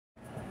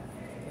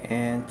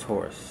And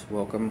Taurus,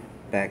 welcome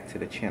back to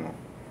the channel.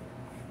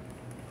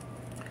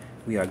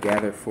 We are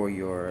gathered for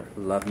your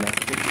love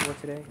messages for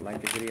today.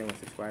 Like the video and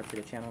subscribe to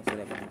the channel so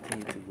that we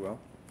continue to grow.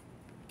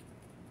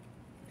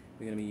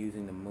 We're going to be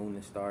using the Moon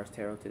and Stars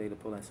Tarot today to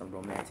pull in some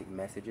romantic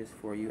messages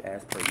for you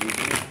as per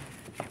usual.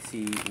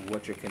 See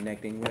what you're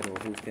connecting with or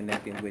who's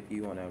connecting with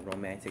you on a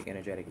romantic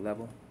energetic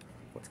level.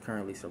 What's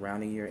currently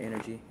surrounding your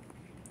energy.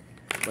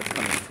 What's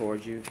coming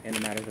towards you in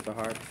the matters of the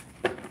heart.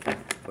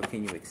 What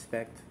can you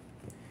expect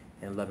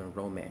in love and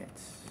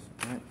romance.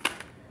 All right.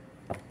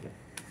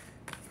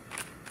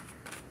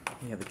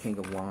 You have the King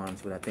of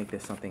Wands, but I think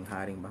there's something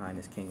hiding behind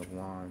this King of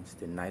Wands.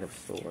 The Knight of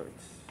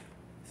Swords.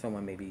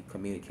 Someone may be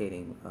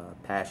communicating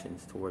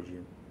passions towards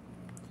you.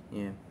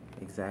 Yeah,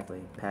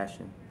 exactly.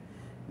 Passion.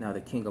 Now, the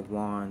King of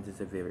Wands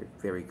is a very,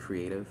 very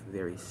creative,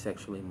 very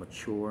sexually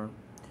mature.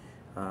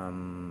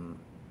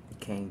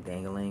 King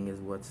Dangling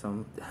is what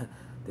some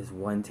this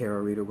one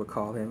tarot reader would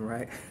call him,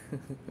 right?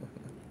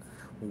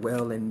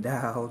 Well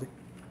endowed,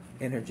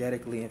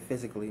 energetically and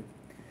physically,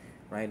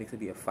 right? It could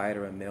be a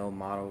fighter, a male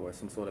model, or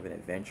some sort of an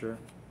adventurer.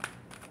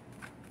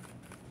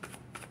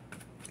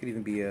 It could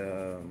even be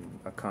a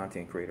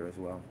content creator as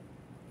well.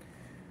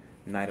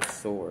 Knight of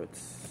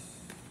Swords.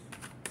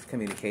 It's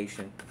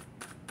communication.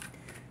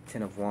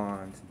 Ten of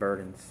Wands,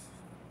 burdens.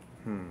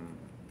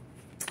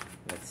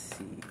 Let's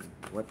see.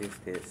 What is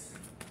this?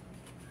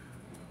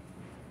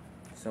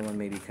 Someone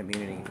may be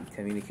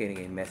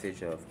communicating a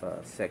message of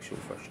sexual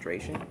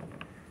frustration.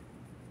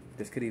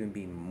 This could even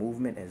be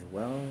movement as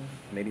well.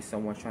 Maybe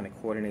someone's trying to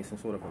coordinate some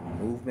sort of a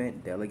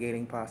movement,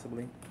 delegating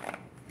possibly.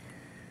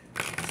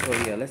 So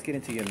yeah, let's get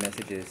into your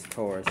messages,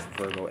 Taurus,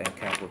 Virgo, and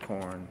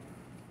Capricorn,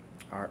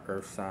 our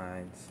earth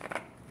signs.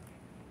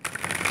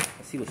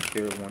 Let's see what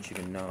Spirit wants you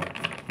to know.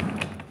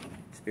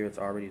 Spirit's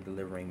already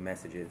delivering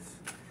messages.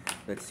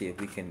 Let's see if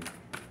we can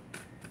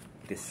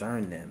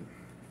discern them.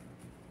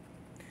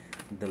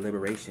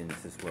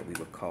 Deliberations is what we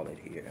would call it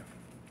here.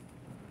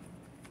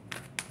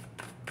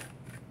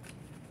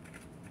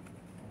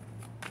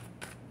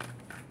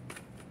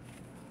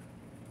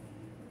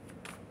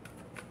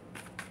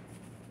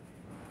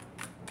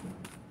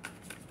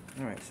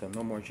 Alright, so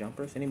no more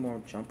jumpers. Any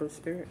more jumpers,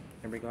 Spirit,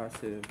 in regards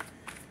to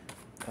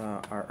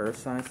our earth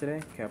signs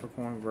today?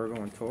 Capricorn,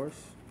 Virgo, and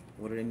Taurus.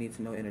 What do they need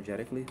to know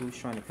energetically? Who's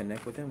trying to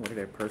connect with them? What are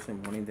their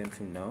person wanting them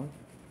to know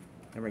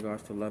in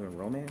regards to love and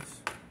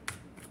romance?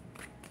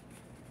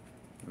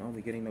 No,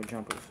 we're getting no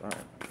jumpers.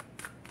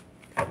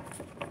 Alright.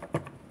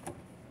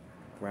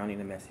 Grounding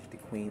the message, the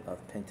Queen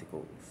of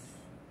Pentacles.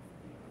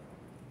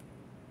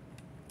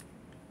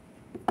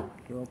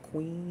 Your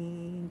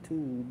queen to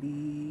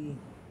be.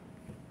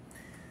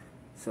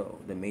 So,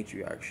 the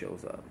matriarch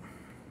shows up.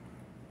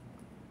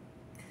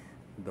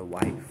 The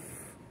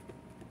wife.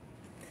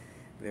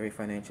 Very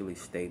financially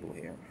stable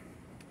here.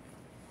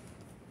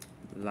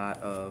 A lot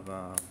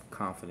of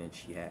confidence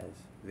she has.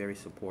 Very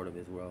supportive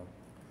as well.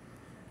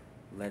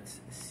 Let's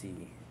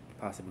see.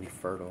 Possibly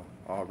fertile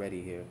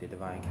already here. The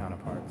divine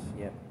counterparts.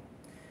 Yep.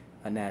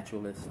 A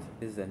naturalist.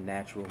 This is a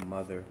natural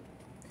mother.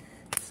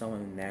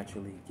 Someone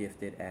naturally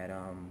gifted at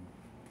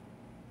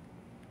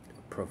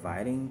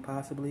providing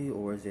possibly,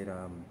 or is it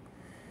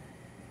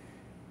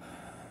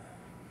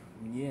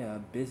yeah, a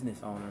business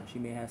owner. She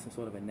may have some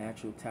sort of a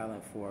natural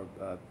talent for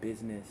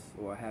business,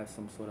 or have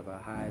some sort of a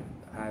high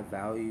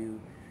value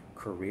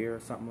career or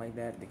something like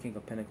that. The King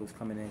of Pentacles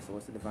coming in, so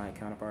it's the divine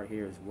counterpart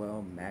here as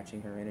well,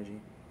 matching her energy.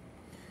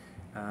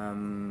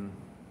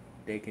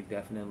 They could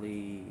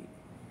definitely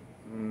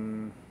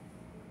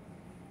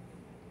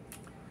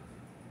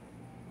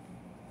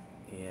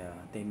yeah,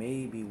 they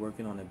may be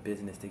working on a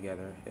business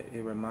together.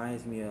 It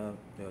reminds me of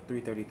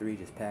 333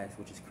 just passed,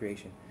 which is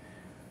creation.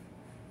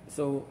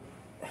 So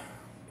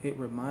it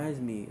reminds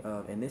me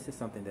of, and this is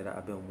something that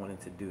I've been wanting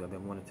to do. I've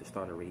been wanting to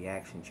start a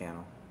reaction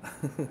channel.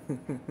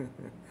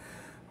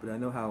 But I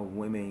know how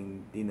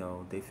women, you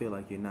know, they feel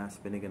like you're not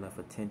spending enough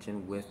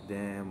attention with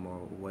them, or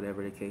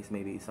whatever the case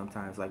may be.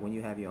 Sometimes, like when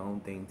you have your own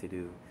thing to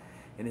do,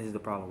 and this is the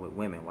problem with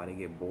women, why they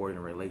get bored in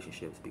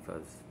relationships,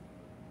 because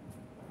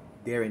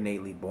they're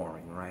innately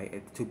boring,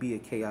 right? To be a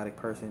chaotic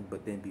person,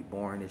 but then be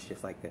boring, it's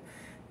just like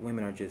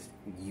women are just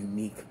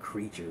unique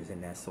creatures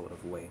in that sort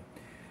of way.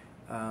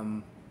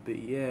 But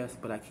yes,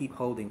 but I keep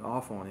holding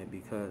off on it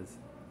because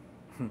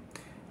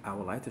I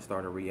would like to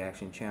start a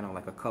reaction channel,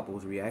 like a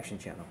couples reaction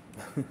channel.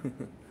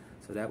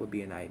 So that would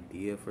be an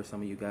idea for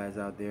some of you guys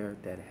out there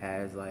that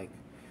has that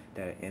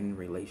are in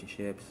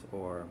relationships,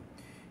 or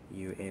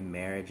you're in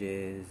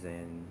marriages,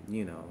 and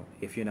you know,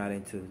 if you're not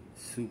into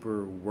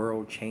super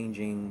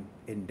world-changing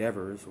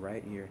endeavors,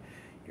 right?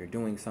 You're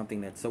doing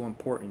something that's so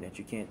important that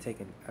you can't take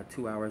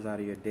 2 hours out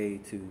of your day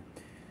to,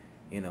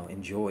 you know,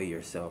 enjoy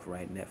yourself,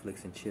 right?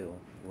 Netflix and chill.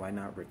 Why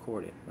not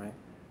record it, right?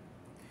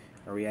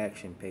 A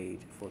reaction page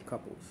for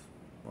couples,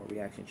 or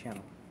reaction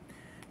channel.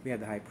 We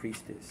have the High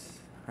Priestess,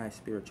 high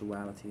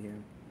spirituality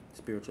here,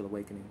 spiritual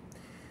awakening.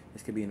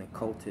 This could be an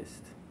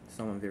occultist,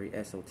 someone very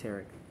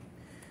esoteric.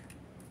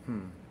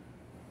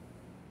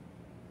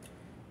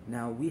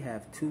 Now we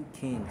have two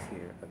kings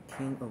here. A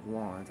king of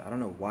wands. I don't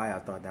know why I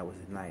thought that was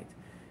a knight.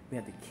 We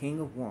have the king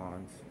of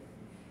wands.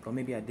 Or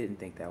maybe I didn't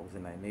think that was a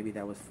knight. Maybe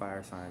that was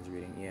fire signs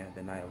reading. Yeah,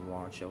 the knight of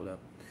wands showed up.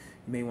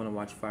 You may want to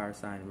watch fire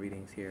sign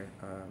readings here.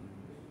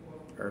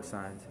 Earth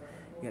signs.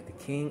 You got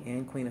the king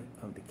and queen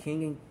of the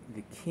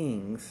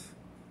kings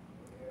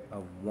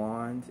of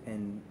wands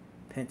and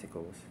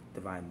pentacles,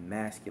 divine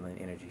masculine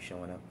energy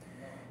showing up.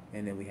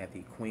 And then we have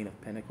the queen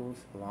of pentacles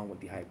along with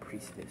the high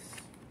priestess.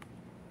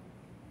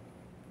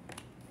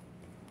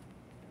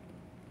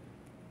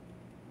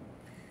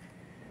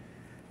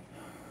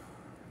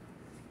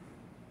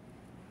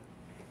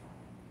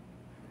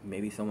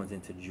 Maybe someone's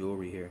into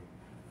jewelry here.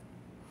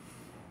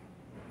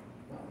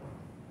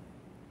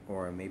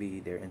 Or maybe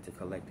they're into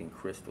collecting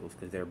crystals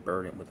because they're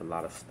burdened with a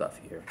lot of stuff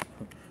here,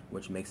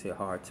 which makes it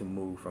hard to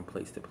move from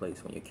place to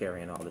place when you're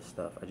carrying all this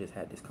stuff. I just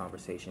had this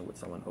conversation with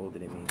someone older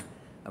than me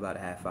about a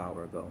half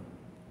hour ago.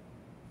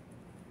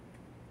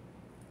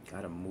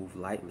 Gotta move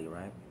lightly,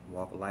 right?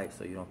 Walk light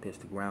so you don't piss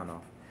the ground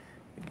off.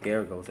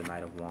 There goes the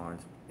Knight of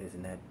Wands.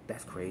 Isn't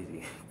that's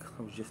crazy.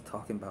 I was just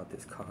talking about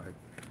this card.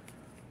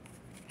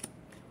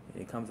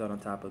 It comes out on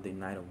top of the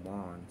Knight of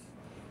Wands.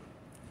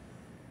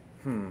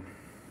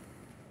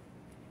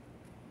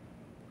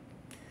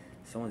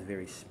 Someone's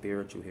very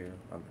spiritual here.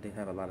 They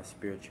have a lot of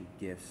spiritual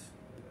gifts.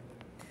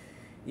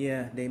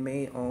 Yeah, they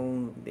may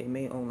own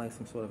like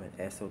some sort of an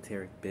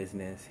esoteric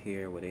business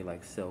here where they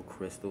like sell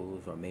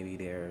crystals, or maybe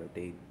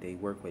they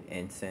work with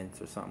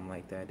incense or something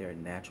like that. They're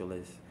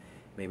naturalists.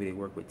 Maybe they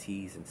work with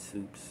teas and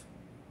soups.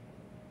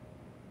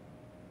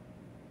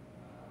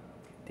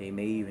 They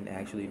may even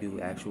actually do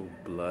actual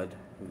blood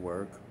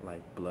work,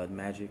 like blood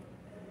magic,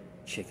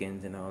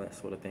 chickens and all that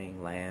sort of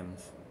thing,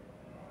 lambs.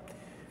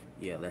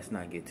 Yeah, let's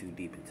not get too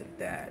deep into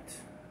that.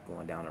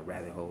 Going down a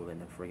rabbit hole in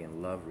the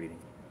friggin' love reading.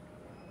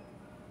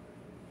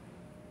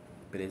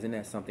 But isn't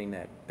that something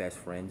that best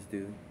friends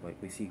do?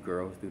 Like, we see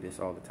girls do this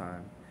all the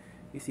time.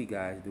 You see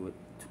guys do it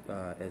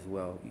as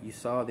well. You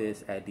saw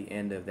this at the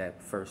end of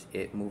that first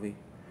It movie,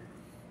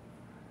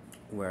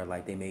 where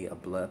like they made a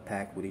blood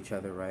pact with each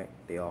other, right?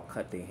 They all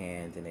cut their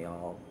hands and they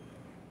all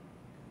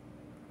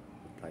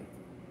like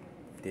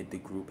did the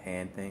group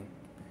hand thing.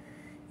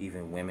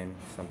 Even women,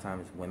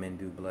 sometimes women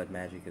do blood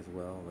magic as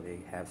well, where they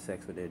have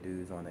sex with their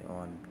dudes on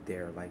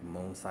their like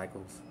moon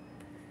cycles.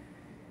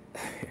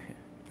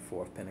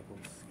 Four of Pentacles,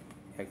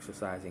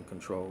 exercising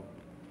control.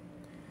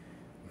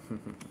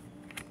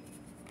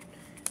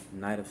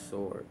 Knight of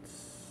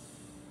Swords.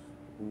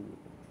 Ooh.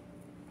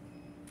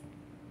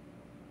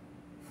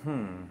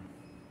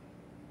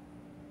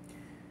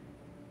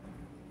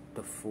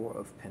 The Four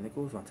of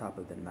Pentacles on top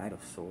of the Knight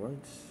of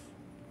Swords.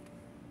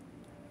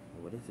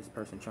 What is this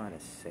person trying to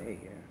say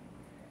here?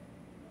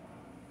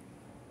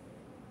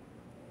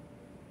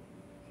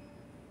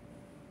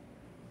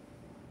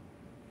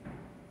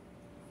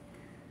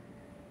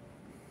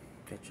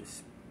 That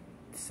just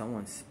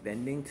someone's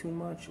spending too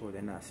much, or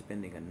they're not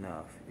spending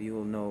enough.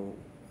 You'll know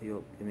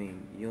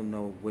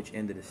which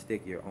end of the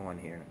stick you're on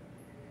here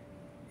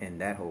in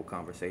that whole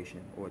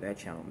conversation or that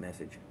channel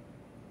message.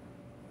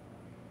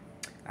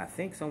 I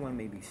think someone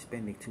may be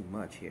spending too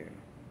much here.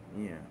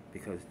 Yeah,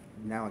 because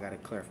now I got to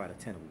clarify the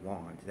Ten of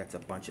Wands. That's a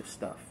bunch of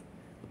stuff,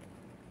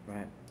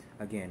 right?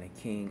 Again, a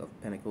King of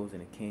Pentacles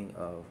and a King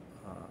of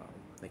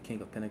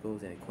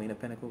Pentacles and a Queen of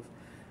Pentacles.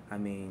 I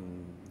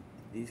mean,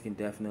 these can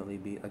definitely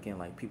be, again,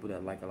 like people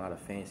that like a lot of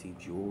fancy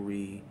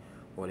jewelry,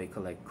 or they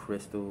collect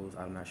crystals.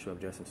 I'm not sure if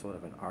there's some sort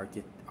of an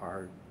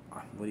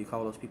what do you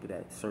call those people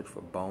that search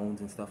for bones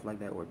and stuff like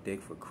that, or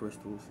dig for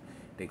crystals?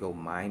 They go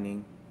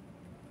mining.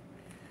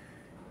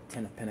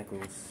 Ten of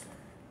Pentacles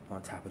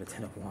on top of the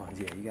Ten of Wands.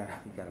 Yeah, you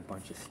got a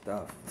bunch of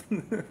stuff.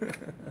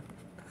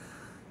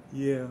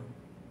 Yeah,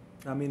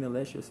 I mean,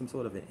 unless you're some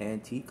sort of an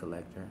antique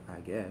collector, I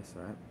guess,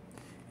 right?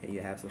 And you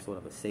have some sort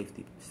of a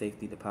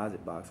safety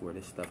deposit box where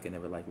this stuff can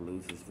never like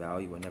lose its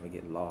value or never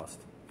get lost.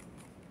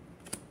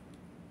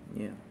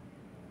 Yeah.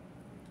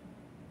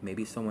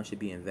 Maybe someone should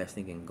be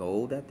investing in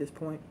gold at this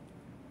point.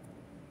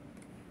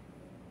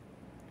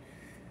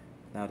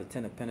 Now the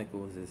Ten of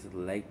Pentacles is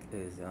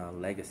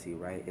legacy,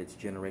 right? It's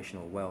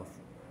generational wealth.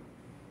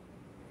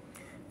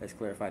 Let's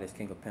clarify this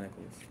King of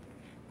Pentacles.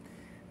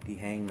 The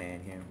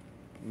Hangman here.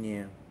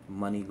 Yeah,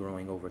 money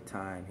growing over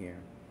time here.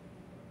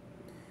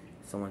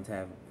 Someone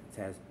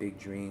has big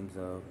dreams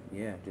of,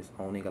 yeah, just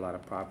owning a lot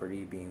of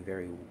property, being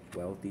very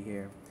wealthy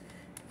here.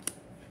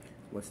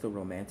 What's the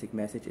romantic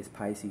message? It's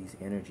Pisces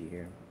energy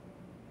here.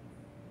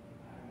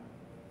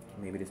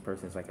 Maybe this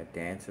person's like a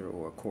dancer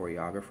or a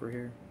choreographer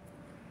here.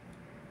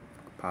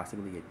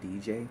 Possibly a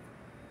DJ.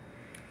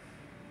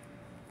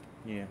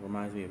 Yeah,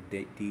 reminds me of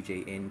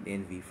DJ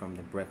Envy from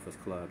the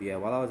Breakfast Club. Yeah,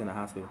 while I was in the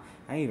hospital,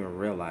 I didn't even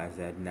realize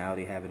that now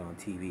they have it on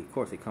TV. Of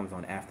course, it comes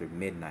on after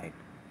midnight.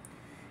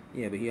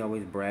 Yeah, but he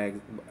always brags.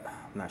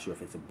 I'm not sure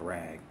if it's a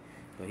brag,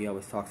 but he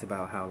always talks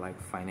about how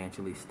like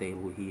financially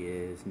stable he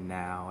is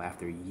now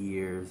after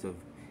years of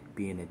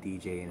being a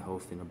DJ and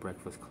hosting a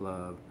Breakfast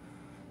Club.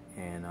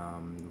 and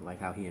like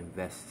how he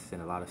invests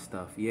in a lot of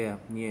stuff. Yeah.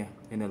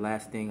 And the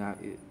last thing,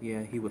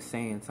 he was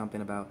saying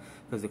something about,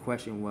 because the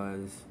question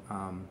was,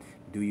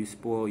 do you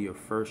spoil your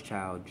first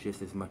child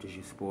just as much as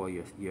you spoil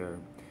your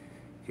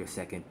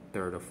second,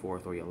 third, or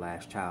fourth, or your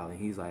last child? And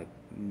he's like,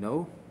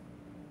 no.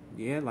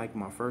 Yeah, like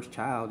my first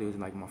child, it was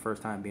like my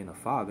first time being a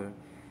father,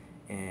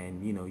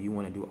 and you know, you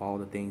want to do all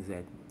the things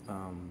that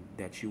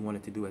that you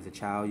wanted to do as a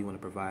child. You want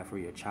to provide for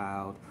your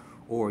child,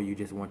 or you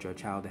just want your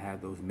child to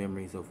have those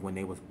memories of when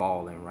they was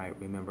balling, right?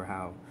 Remember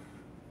how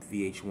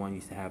VH1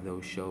 used to have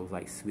those shows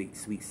like Sweet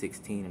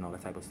 16 and all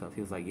that type of stuff. He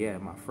was like, yeah,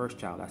 my first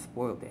child, I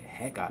spoiled the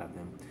heck out of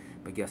them.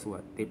 But guess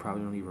what? They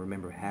probably don't even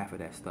remember half of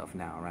that stuff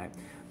now, right?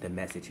 The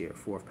message here,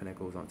 4 of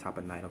Pentacles on top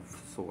of Knight of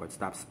Swords.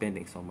 Stop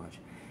spending so much.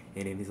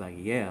 And then he's like,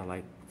 yeah,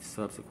 like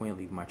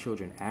subsequently, my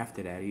children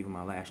after that, even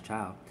my last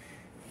child,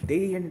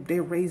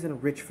 they're raised in a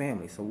rich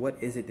family. So what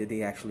is it that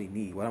they actually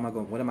need? What am I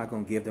going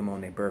to give them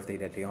on their birthday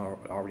that they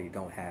already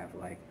don't have?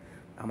 Like,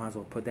 I might as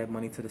well put that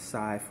money to the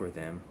side for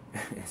them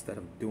instead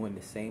of doing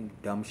the same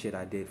dumb shit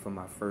I did for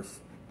my first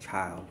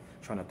child,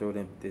 trying to throw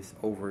them this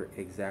over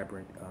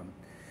exuberant,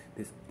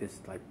 this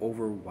like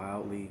over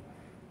wildly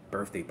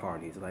birthday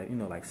parties. Like, you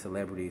know, like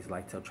celebrities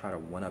like to try to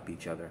one up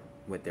each other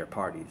with their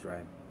parties,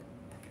 right?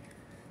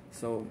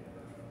 So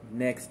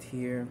next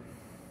here,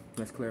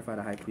 let's clarify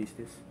the High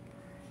Priestess.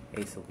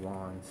 Ace of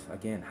Wands.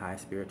 Again, high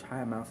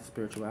amounts of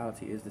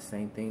spirituality is the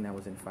same thing that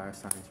was in Fire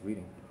Signs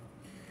reading.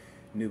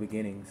 New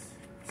beginnings.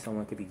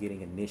 Someone could be getting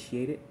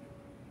initiated,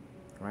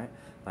 right?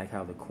 Like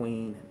how the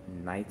Queen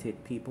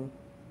knighted people.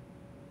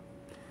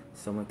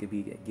 Someone could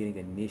be getting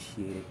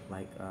initiated,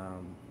 like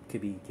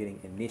could be getting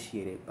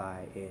initiated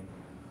by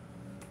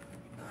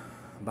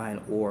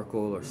an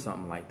oracle or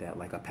something like that,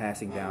 like a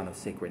passing down of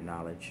sacred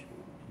knowledge.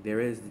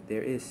 There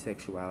is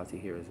sexuality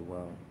here as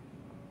well.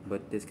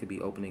 But this could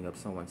be opening up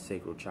someone's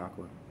sacral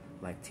chakra,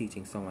 like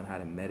teaching someone how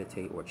to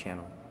meditate or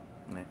channel.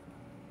 Right?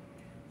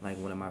 Like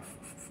one of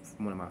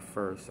my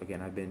first,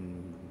 again, I've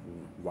been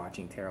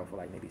watching tarot for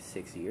like maybe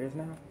 6 years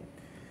now,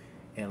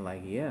 and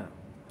like, yeah,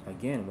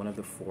 again, one of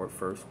the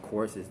first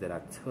courses that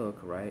I took,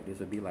 right, this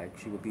would be like,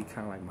 she would be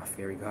kind of like my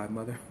fairy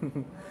godmother,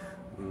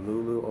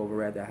 Lulu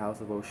over at the House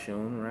of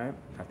Oshun, right?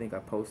 I think I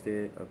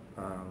posted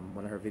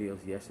one of her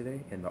videos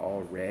yesterday in the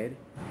all red.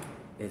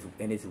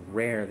 And it's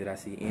rare that I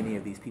see any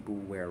of these people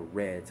wear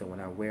red. So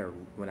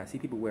when I see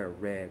people wear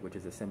red, which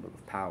is a symbol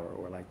of power,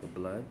 or like the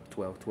blood,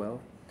 1212,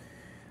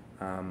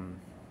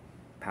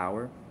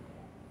 power,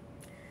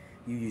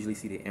 you usually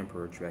see the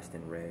emperor dressed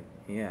in red.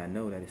 Yeah, I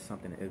know that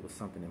it was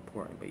something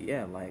important. But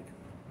yeah, like,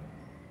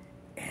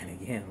 and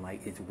again,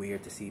 like, it's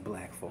weird to see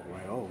black folk,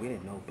 right? Oh, we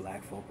didn't know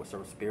black folk were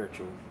so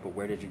spiritual. But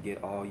where did you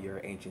get all your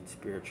ancient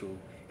spiritual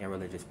and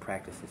religious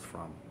practices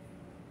from?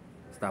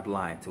 Stop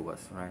lying to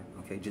us, right?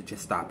 Okay,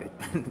 just stop it.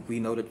 We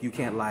know that you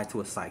can't lie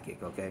to a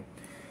psychic, okay?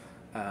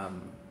 But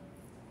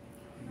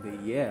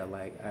yeah,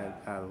 like,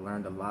 I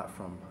learned a lot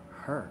from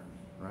her,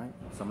 right?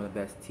 Some of the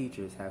best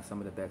teachers have some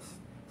of the best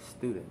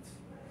students.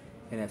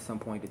 And at some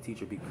point, the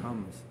teacher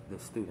becomes the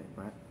student,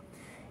 right?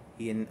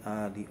 In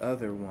the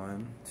other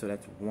one, so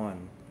that's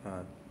one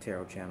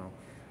tarot channel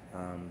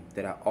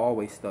that I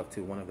always stuck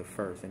to, one of the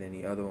first. And then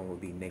the other one would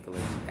be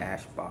Nicholas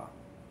Ashbaugh,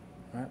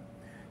 right?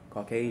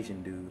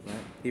 Caucasian dude, right?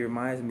 He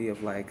reminds me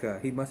of like,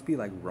 he must be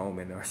like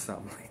Roman or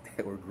something like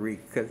that, or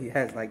Greek, because he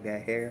has like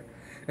that hair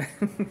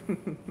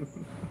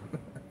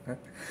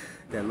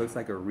that looks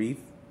like a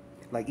wreath.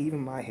 Like even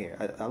my hair,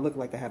 I look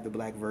like I have the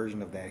black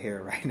version of that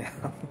hair right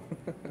now.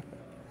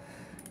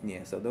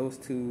 Yeah, so those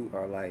two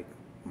are like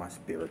my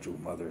spiritual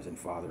mothers and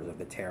fathers of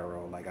the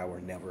tarot. Like, I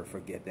will never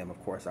forget them.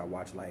 Of course, I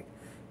watch like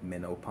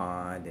Minnow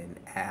Pond and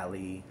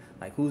Allie.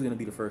 Like, who's gonna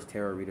be the first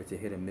tarot reader to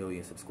hit 1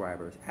 million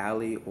subscribers?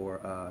 Allie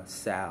or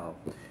Sal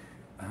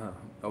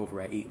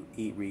over at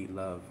Eat, Read,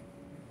 Love.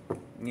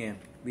 Yeah,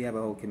 we have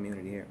a whole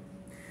community here.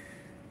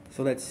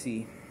 So let's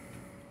see.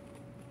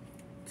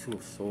 2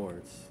 of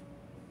Swords.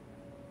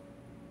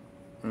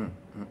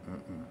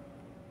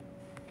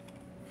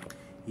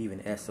 Even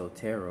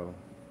Esotero.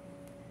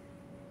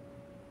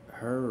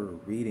 Her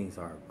readings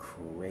are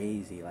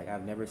crazy. Like,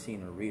 I've never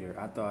seen a reader.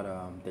 I thought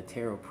the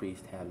Tarot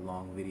Priest had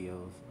long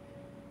videos.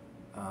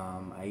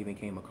 I even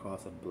came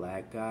across a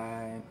black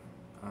guy,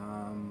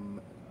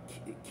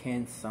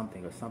 Ken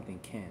something or something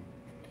Ken.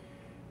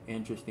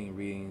 Interesting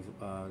readings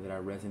that I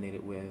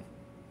resonated with.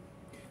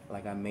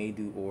 Like, I may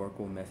do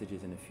oracle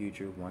messages in the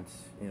future once,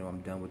 you know,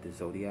 I'm done with the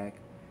zodiac.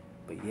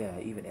 But yeah,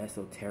 even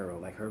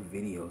Esotero, like, her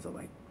videos are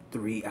like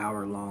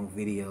 3-hour-long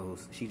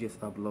videos. She just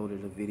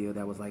uploaded a video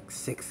that was like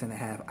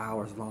 6.5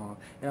 hours long,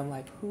 and I'm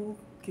like, who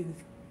can?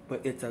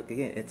 But it's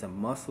a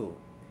muscle.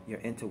 Your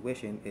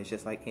intuition is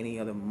just like any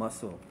other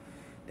muscle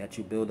that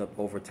you build up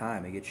over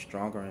time. It gets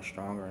stronger and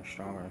stronger and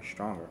stronger and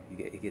stronger.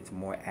 It gets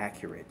more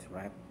accurate,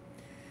 right?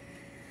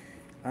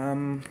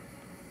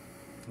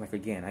 Like,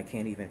 again, I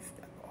can't even,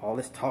 all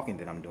this talking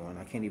that I'm doing,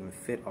 I can't even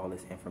fit all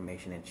this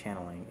information and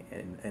channeling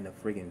in a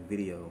friggin'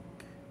 video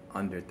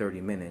under 30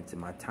 minutes,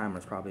 and my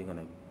timer's probably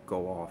gonna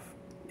go off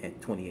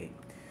at 28.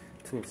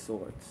 2 of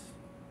Swords.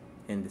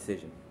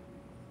 Indecision.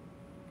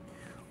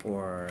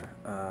 or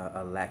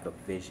a lack of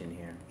vision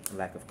here, a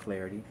lack of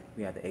clarity.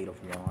 We have the Eight of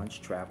Wands,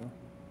 travel.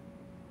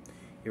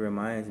 It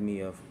reminds me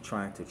of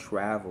trying to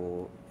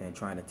travel and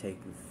trying to take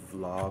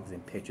vlogs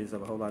and pictures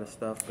of a whole lot of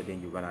stuff, but then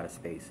you run out of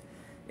space.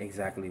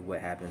 Exactly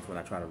what happens when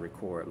I try to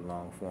record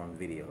long form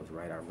videos,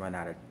 right? I run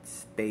out of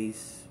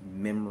space,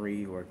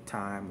 memory, or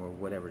time, or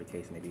whatever the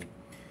case may be.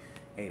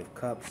 Eight of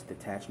Cups,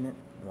 detachment,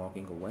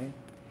 walking away.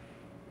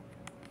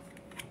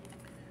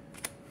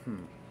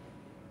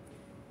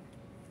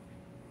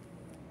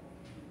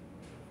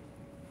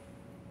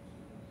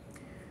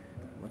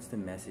 What's the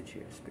message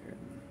here, Spirit,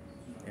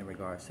 in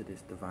regards to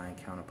this divine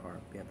counterpart?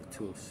 We have the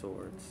Two of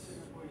Swords,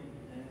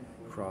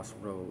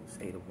 crossroads,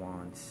 Eight of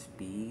Wands,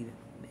 speed,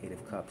 Eight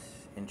of Cups,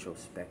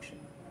 introspection.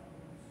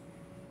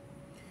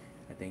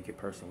 I think your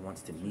person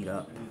wants to meet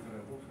up.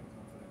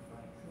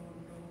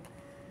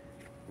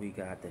 We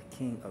got the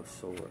King of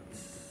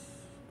Swords.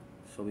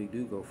 So we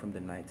do go from the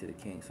Knight to the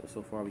King.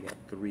 So far we got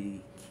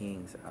 3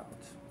 Kings out.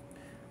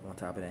 On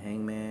top of the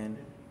Hangman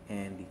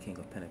and the King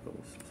of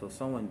Pentacles. So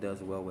someone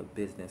does well with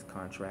business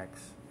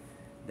contracts,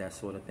 that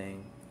sort of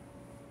thing.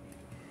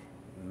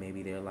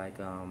 Maybe they're like,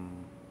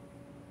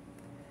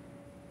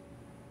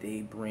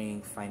 they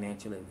bring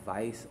financial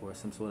advice or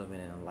some sort of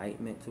an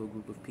enlightenment to a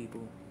group of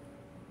people.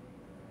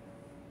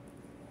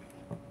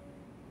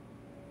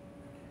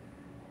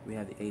 We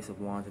have the Ace of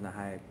Wands and the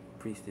High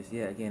Priestess.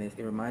 Yeah, again,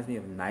 it reminds me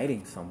of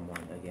knighting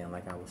someone, again,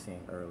 like I was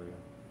saying earlier.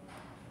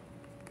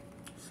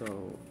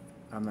 So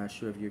I'm not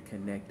sure if you're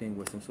connecting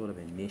with some sort of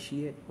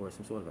initiate or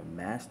some sort of a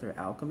master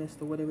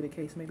alchemist or whatever the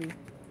case may be.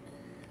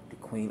 The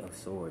Queen of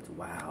Swords,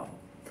 wow,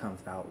 comes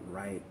out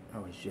right. I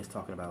was just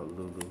talking about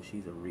Lulu.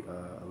 She's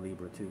a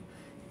Libra too.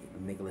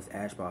 Nicholas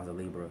Ashbaugh's a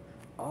Libra.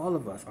 All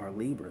of us are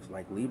Libras.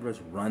 Like,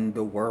 Libras run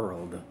the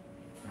world,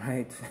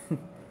 right?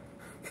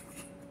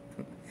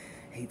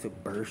 Hate to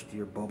burst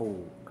your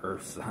bubble,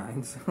 Earth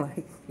signs.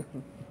 Like,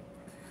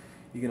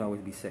 you can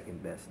always be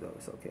second best though.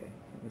 It's okay.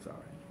 It's all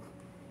right.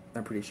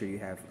 I'm pretty sure you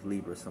have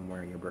Libra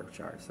somewhere in your birth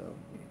chart, so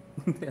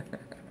yeah.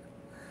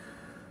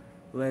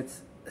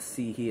 Let's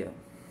see here.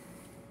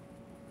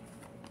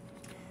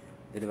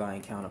 The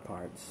divine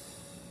counterparts.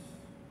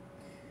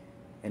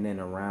 And then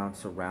around,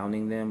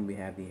 surrounding them, we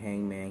have the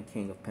Hangman,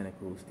 King of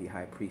Pentacles, the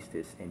High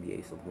Priestess, and the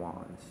Ace of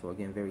Wands. So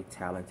again, very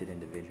talented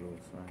individuals,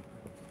 right?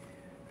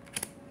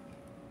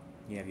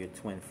 You have your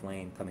twin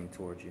flame coming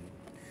towards you.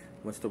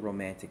 What's the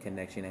romantic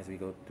connection as we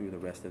go through the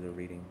rest of the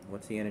reading?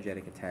 What's the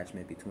energetic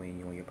attachment between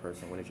you and your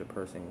person? What is your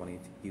person wanting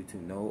you to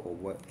know, or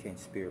what can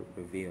Spirit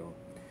reveal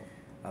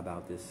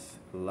about this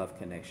love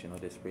connection or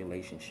this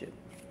relationship?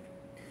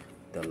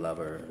 The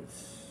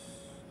Lovers.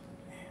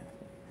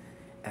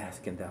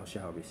 Ask and thou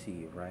shalt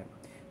receive, right?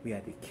 We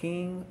have the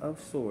King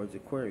of Swords,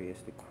 Aquarius,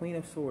 the Queen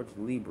of Swords,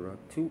 Libra,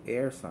 2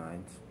 air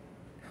signs,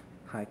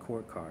 high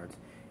court cards,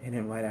 and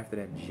then right after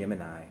that,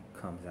 Gemini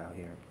comes out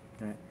here,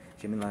 right?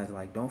 Gemini's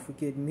like, don't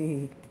forget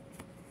me.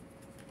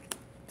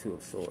 2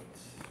 of Swords.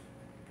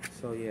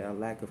 So yeah, a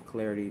lack of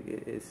clarity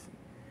is,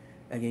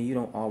 again, you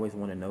don't always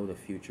want to know the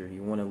future.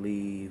 You want to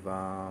leave,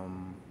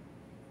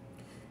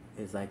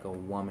 it's like a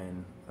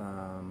woman.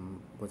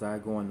 Was I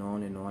going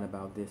on and on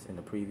about this in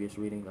the previous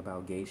reading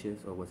about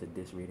geishas, or was it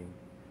this reading?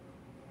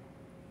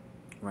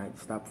 Right?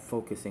 Stop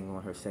focusing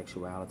on her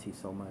sexuality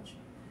so much.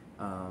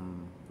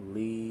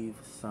 Leave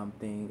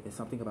something. It's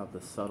something about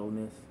the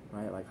subtleness,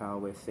 right? Like how I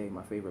always say,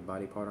 my favorite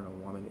body part on a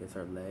woman is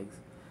her legs.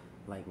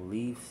 Like,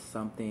 leave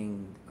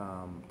something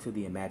to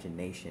the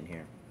imagination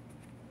here.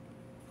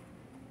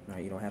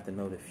 Right? You don't have to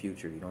know the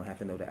future. You don't have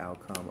to know the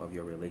outcome of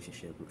your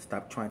relationship.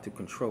 Stop trying to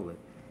control it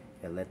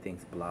and let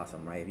things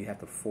blossom, right? If you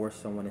have to force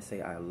someone to say,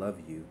 I love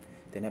you,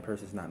 then that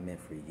person's not meant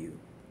for you,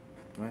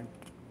 right?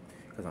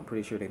 Because I'm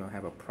pretty sure they don't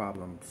have a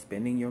problem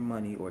spending your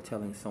money or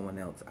telling someone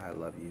else, I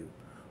love you,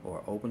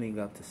 or opening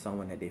up to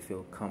someone that they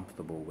feel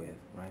comfortable with,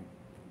 right?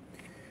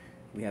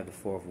 We have the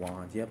 4 of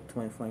Wands. Yep,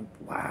 twin flame.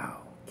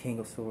 Wow. King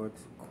of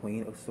Swords,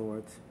 Queen of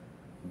Swords,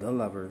 the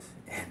Lovers,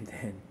 and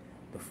then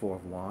the 4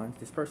 of Wands.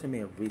 This person may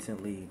have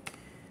recently,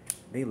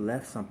 they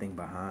left something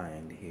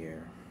behind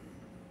here.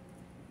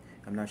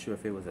 I'm not sure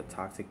if it was a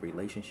toxic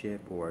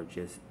relationship or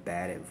just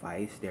bad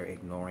advice. They're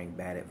ignoring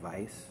bad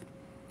advice.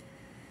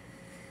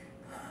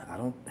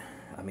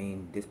 I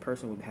mean, this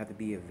person would have to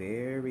be a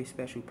very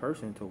special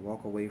person to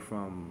walk away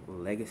from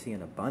legacy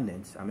and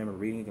abundance. I remember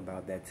reading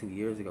about that 2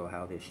 years ago,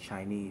 how this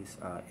Chinese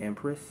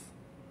empress,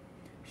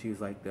 she was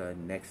like the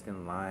next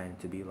in line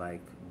to be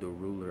like the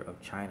ruler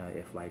of China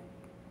if like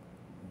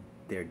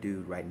their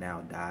dude right now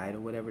died or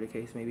whatever the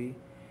case may be.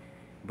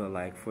 But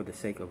like, for the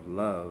sake of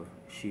love,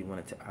 she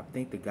wanted to, I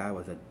think the guy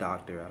was a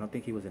doctor. I don't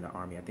think he was in the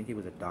army. I think he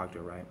was a doctor,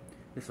 right?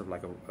 This is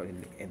like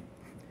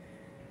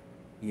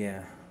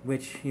yeah,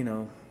 which, you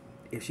know,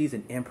 if she's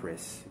an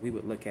empress, we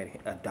would look at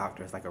a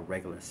doctor as like a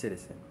regular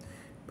citizen.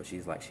 But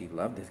she's like, she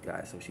loved this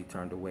guy, so she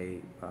turned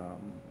away,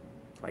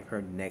 like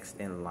her next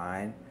in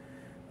line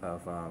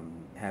of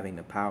having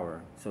the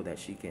power so that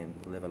she can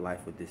live a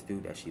life with this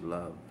dude that she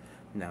loved.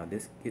 Now,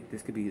 this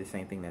could be the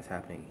same thing that's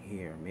happening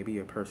here. Maybe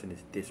your person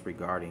is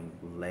disregarding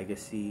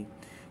legacy,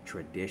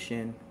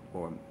 tradition,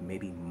 or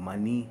maybe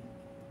money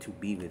to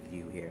be with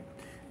you here.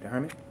 The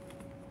Hermit,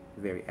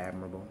 very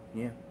admirable.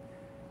 Yeah.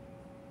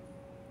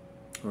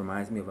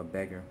 Reminds me of a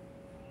beggar.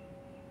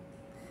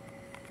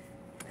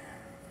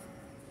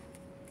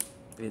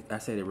 I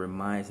said it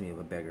reminds me of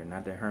a beggar,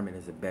 not the Hermit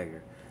is a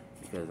beggar.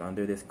 Because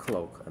under this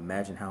cloak,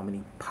 imagine how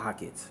many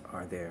pockets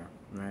are there,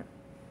 right?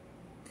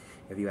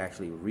 If you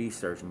actually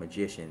research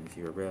magicians,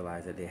 you'll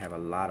realize that they have a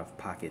lot of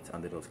pockets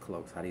under those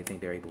cloaks. How do you think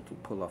they're able to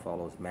pull off all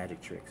those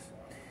magic tricks?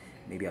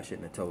 Maybe I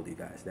shouldn't have told you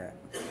guys that.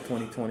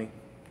 2020,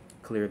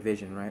 clear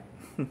vision, right?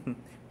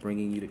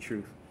 Bringing you the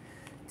truth.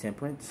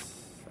 Temperance,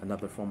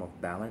 another form of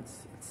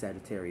balance. It's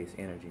Sagittarius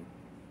energy.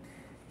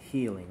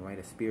 Healing, right?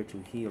 A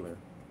spiritual healer.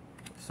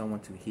 Someone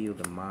to heal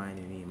the mind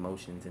and the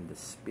emotions and the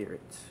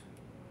spirit.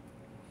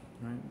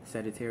 Right?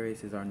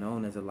 Sagittarius are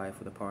known as the life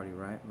of the party,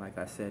 right? Like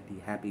I said,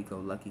 the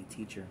happy-go-lucky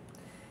teacher.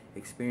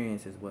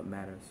 Experience is what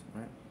matters,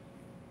 right?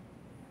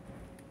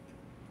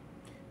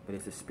 But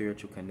it's a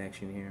spiritual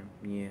connection here.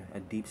 Yeah, a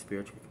deep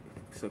spiritual.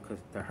 So, because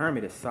the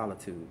Hermit is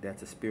solitude.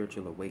 That's a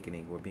spiritual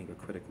awakening or being a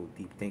critical,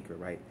 deep thinker,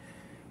 right?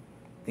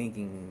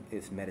 Thinking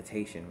is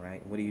meditation,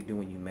 right? What do you do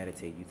when you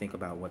meditate? You think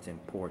about what's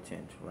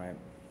important, right?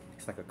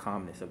 It's like a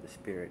calmness of the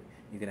spirit.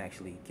 You can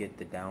actually get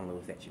the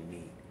downloads that you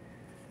need.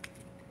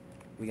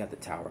 We got the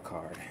Tower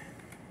card.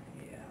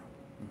 Yeah.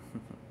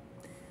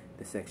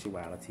 The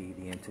sexuality,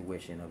 the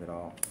intuition of it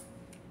all.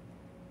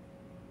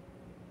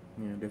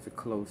 You know, there's a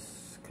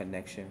close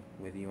connection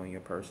with you and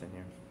your person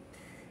here.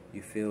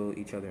 You feel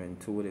each other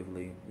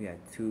intuitively. We got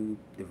two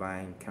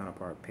divine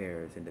counterpart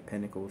pairs in the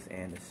Pentacles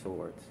and the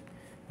Swords.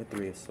 The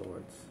Three of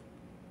Swords.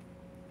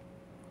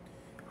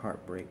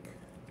 Heartbreak,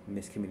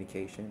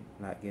 miscommunication,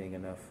 not getting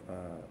enough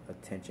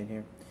attention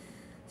here.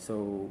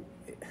 So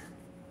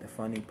the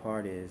funny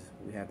part is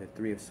we have the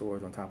Three of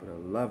Swords on top of the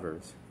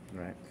Lovers,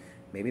 right?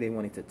 Maybe they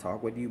wanted to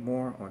talk with you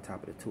more on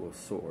top of the Two of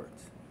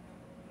Swords.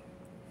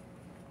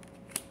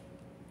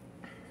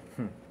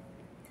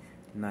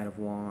 Knight of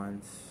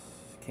Wands,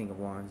 King of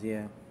Wands,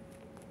 yeah.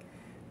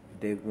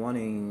 They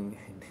wanting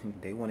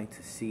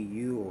to see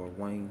you or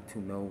wanting to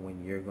know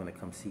when you're going to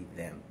come see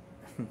them.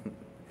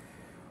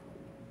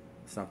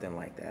 Something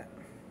like that.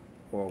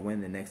 Or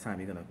when the next time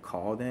you're going to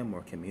call them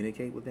or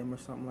communicate with them or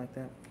something like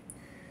that.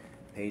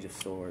 Page of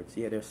Swords.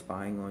 Yeah, they're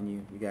spying on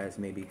you. You guys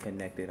may be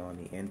connected on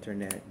the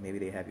internet. Maybe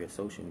they have your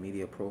social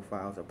media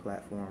profiles or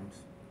platforms.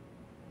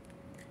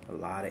 A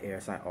lot of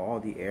air sign. All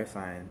the air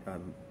sign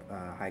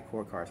high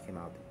court cards came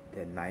out.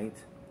 The Knight.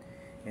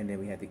 And then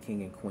we have the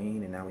King and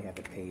Queen. And now we have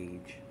the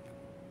Page.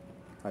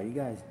 Are you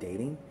guys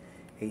dating?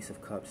 Ace of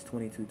Cups.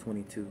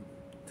 2222.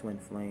 Twin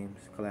flames.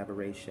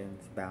 Collaborations.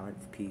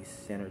 Balance.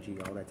 Peace.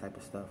 Synergy. All that type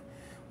of stuff.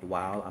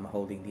 While I'm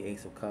holding the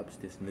Ace of Cups.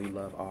 This new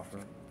love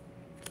offer.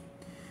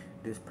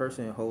 This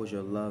person holds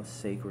your love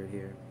sacred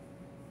here.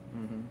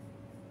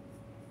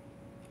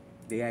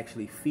 They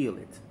actually feel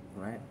it,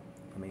 right?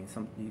 I mean,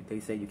 they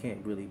say you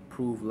can't really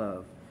prove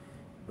love,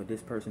 but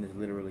this person is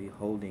literally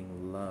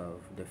holding love,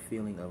 the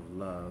feeling of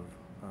love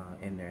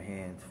in their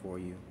hands for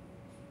you.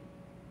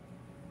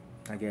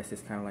 I guess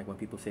it's kind of like when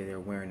people say they're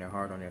wearing their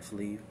heart on their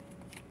sleeve.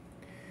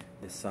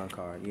 The Sun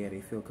card, yeah, they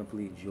feel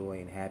complete joy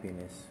and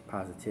happiness,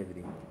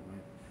 positivity.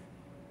 Right?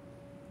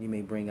 You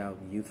may bring out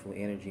youthful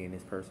energy in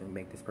this person,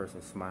 make this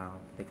person smile.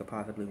 They could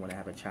possibly want to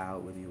have a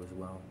child with you as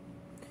well.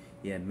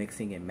 Yeah,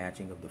 mixing and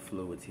matching of the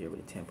fluids here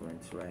with the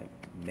Temperance, right?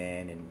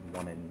 Man and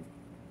woman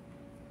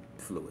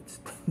fluids.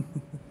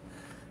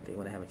 They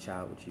want to have a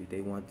child with you.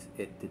 They want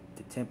it.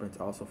 The Temperance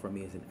also for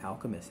me is an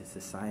alchemist. It's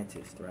a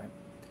scientist, right?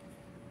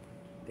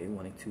 They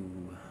wanting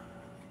to,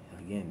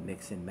 again,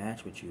 mix and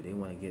match with you. They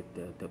want to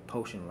get the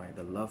potion right,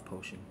 the love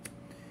potion.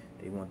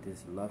 They want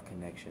this love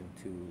connection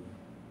to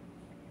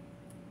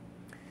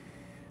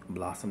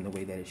blossom the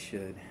way that it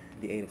should.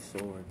 The Eight of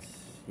Swords,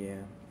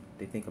 yeah,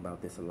 they think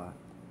about this a lot.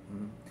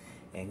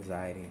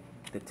 Anxiety,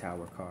 the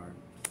Tower card,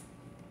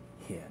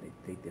 yeah,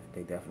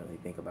 they definitely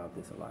think about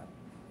this a lot.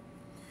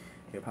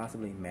 They're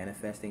possibly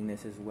manifesting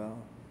this as well,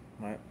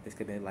 right? This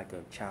could be like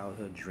a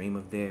childhood dream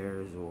of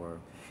theirs, or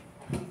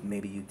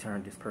maybe you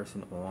turned this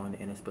person on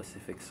in a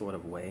specific sort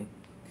of way.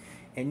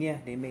 And yeah,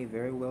 they may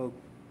very well,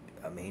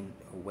 I mean,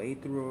 a way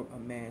to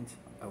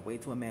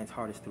a man's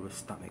heart is through his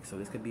stomach. So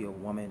this could be a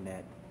woman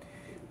that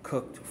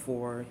cooked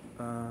for,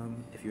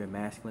 if you're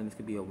masculine, this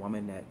could be a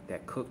woman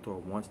that cooked or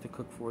wants to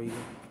cook for you.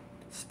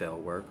 Spell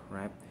work,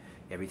 right?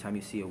 Every time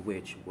you see a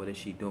witch, what is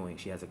she doing?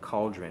 She has a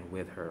cauldron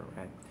with her,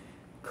 right?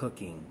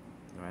 Cooking,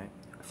 right?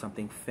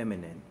 Something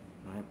feminine,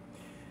 right?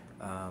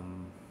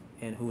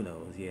 And who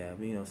knows, yeah,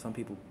 you know, some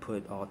people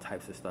put all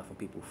types of stuff in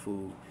people's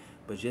food,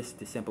 but just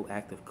the simple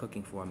act of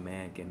cooking for a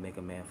man can make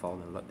a man fall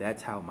in love.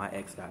 That's how my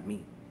ex got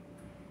me.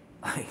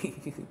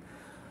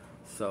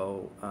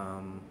 So,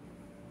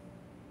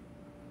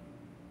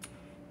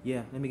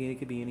 yeah, let me get, it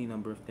could be any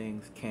number of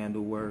things.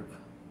 Candle work.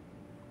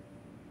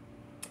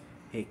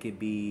 It could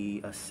be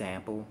a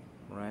sample,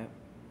 right?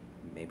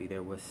 Maybe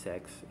there was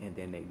sex, and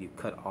then you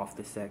cut off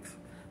the sex.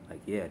 Like,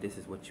 yeah, this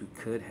is what you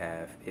could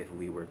have if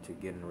we were to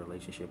get in a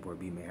relationship or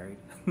be married.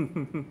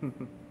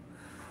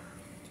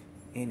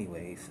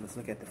 Anyways, let's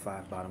look at the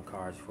 5 bottom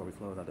cards before we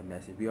close out the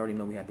message. We already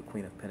know we have the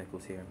Queen of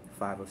Pentacles here.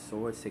 5 of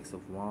Swords, 6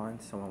 of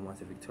Wands. Someone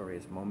wants a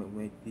victorious moment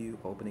with you,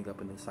 opening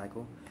up a new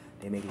cycle.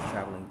 They may be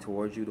traveling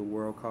towards you, the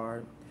World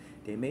card.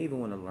 They may even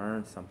want to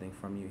learn something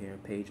from you here.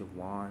 Page of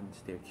Wands.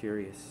 They're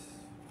curious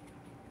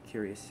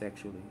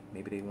sexually.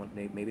 Maybe they want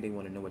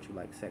to know what you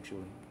like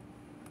sexually.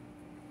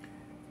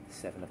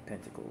 7 of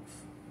Pentacles.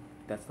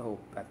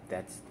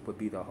 That's would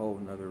be the whole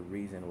another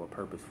reason or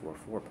purpose for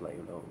foreplay,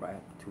 though,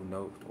 right? To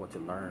know or to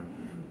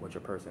learn what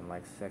your person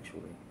likes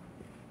sexually.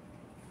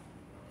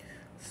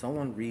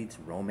 Someone reads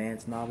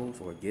romance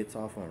novels or gets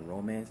off on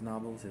romance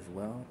novels as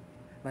well.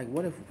 Like,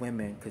 what if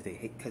women,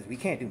 because we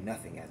can't do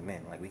nothing as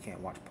men, like we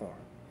can't watch porn.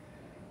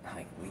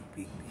 Like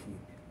we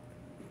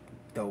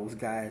those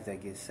guys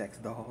that get sex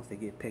dolls, they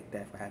get picked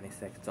at for having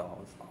sex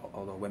dolls.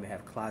 Although women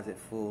have closet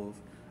fulls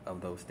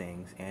of those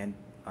things, and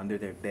under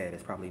their bed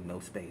is probably no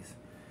space,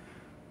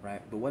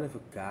 right? But what if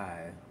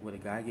would a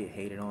guy get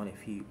hated on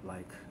if he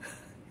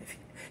if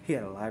he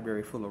had a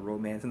library full of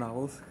romance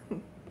novels?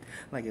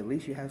 Like, at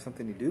least you have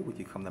something to do when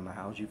you come to my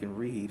house. You can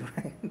read,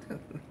 right?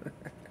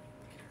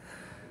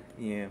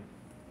 Yeah.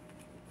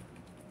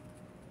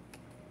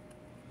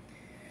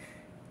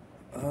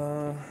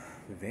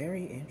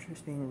 Very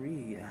interesting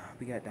read.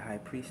 We got the High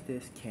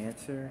Priestess,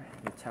 Cancer,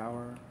 the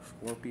Tower,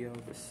 Scorpio,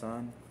 the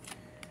Sun,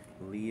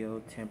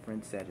 Leo,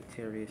 Temperance,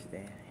 Sagittarius, the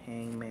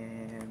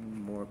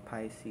Hangman, more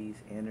Pisces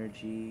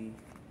energy,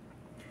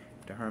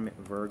 the Hermit,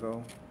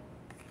 Virgo.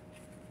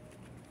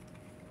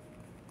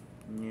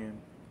 Yeah.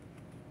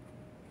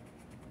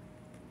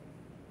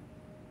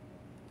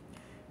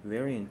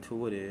 Very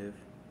intuitive,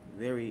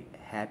 very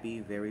happy,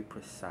 very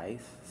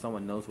precise.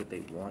 Someone knows what they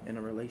want in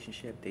a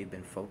relationship. They've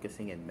been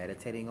focusing and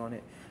meditating on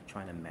it,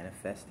 trying to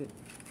manifest it.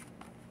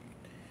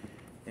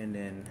 And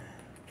then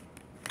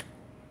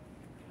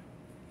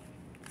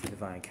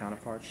divine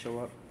counterparts show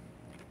up.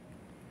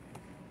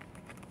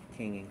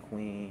 King and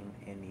Queen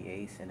and the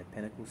Ace and the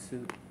Pentacle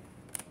suit.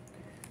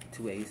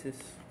 2 aces.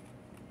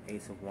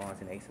 Ace of Wands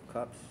and Ace of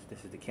Cups.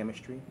 This is the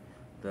chemistry,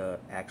 the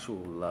actual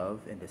love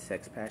and the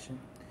sex passion.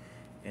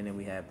 And then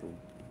we have the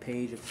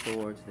Page of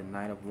Swords, the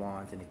Knight of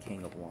Wands, and the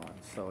King of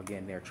Wands. So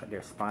again,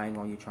 they're spying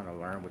on you, trying to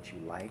learn what you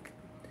like.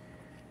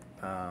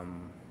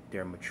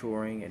 They're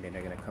maturing, and then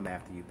they're going to come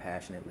after you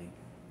passionately.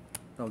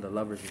 Oh, the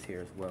Lovers is here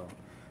as well.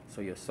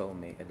 So your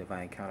soulmate, a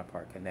divine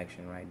counterpart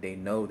connection, right? They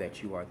know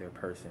that you are their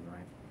person,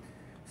 right?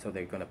 So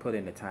they're going to put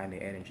in the time,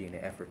 the energy, and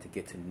the effort to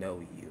get to know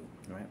you,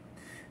 right?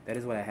 That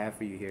is what I have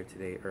for you here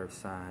today, Earth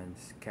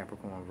signs,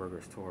 Capricorn, Virgo,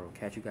 Taurus.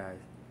 Catch you guys,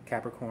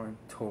 Capricorn,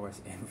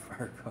 Taurus, and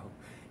Virgo.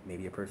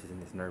 Maybe your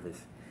person is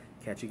nervous.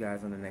 Catch you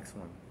guys on the next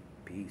one.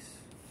 Peace.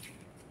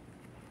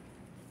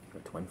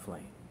 Your twin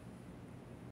flame.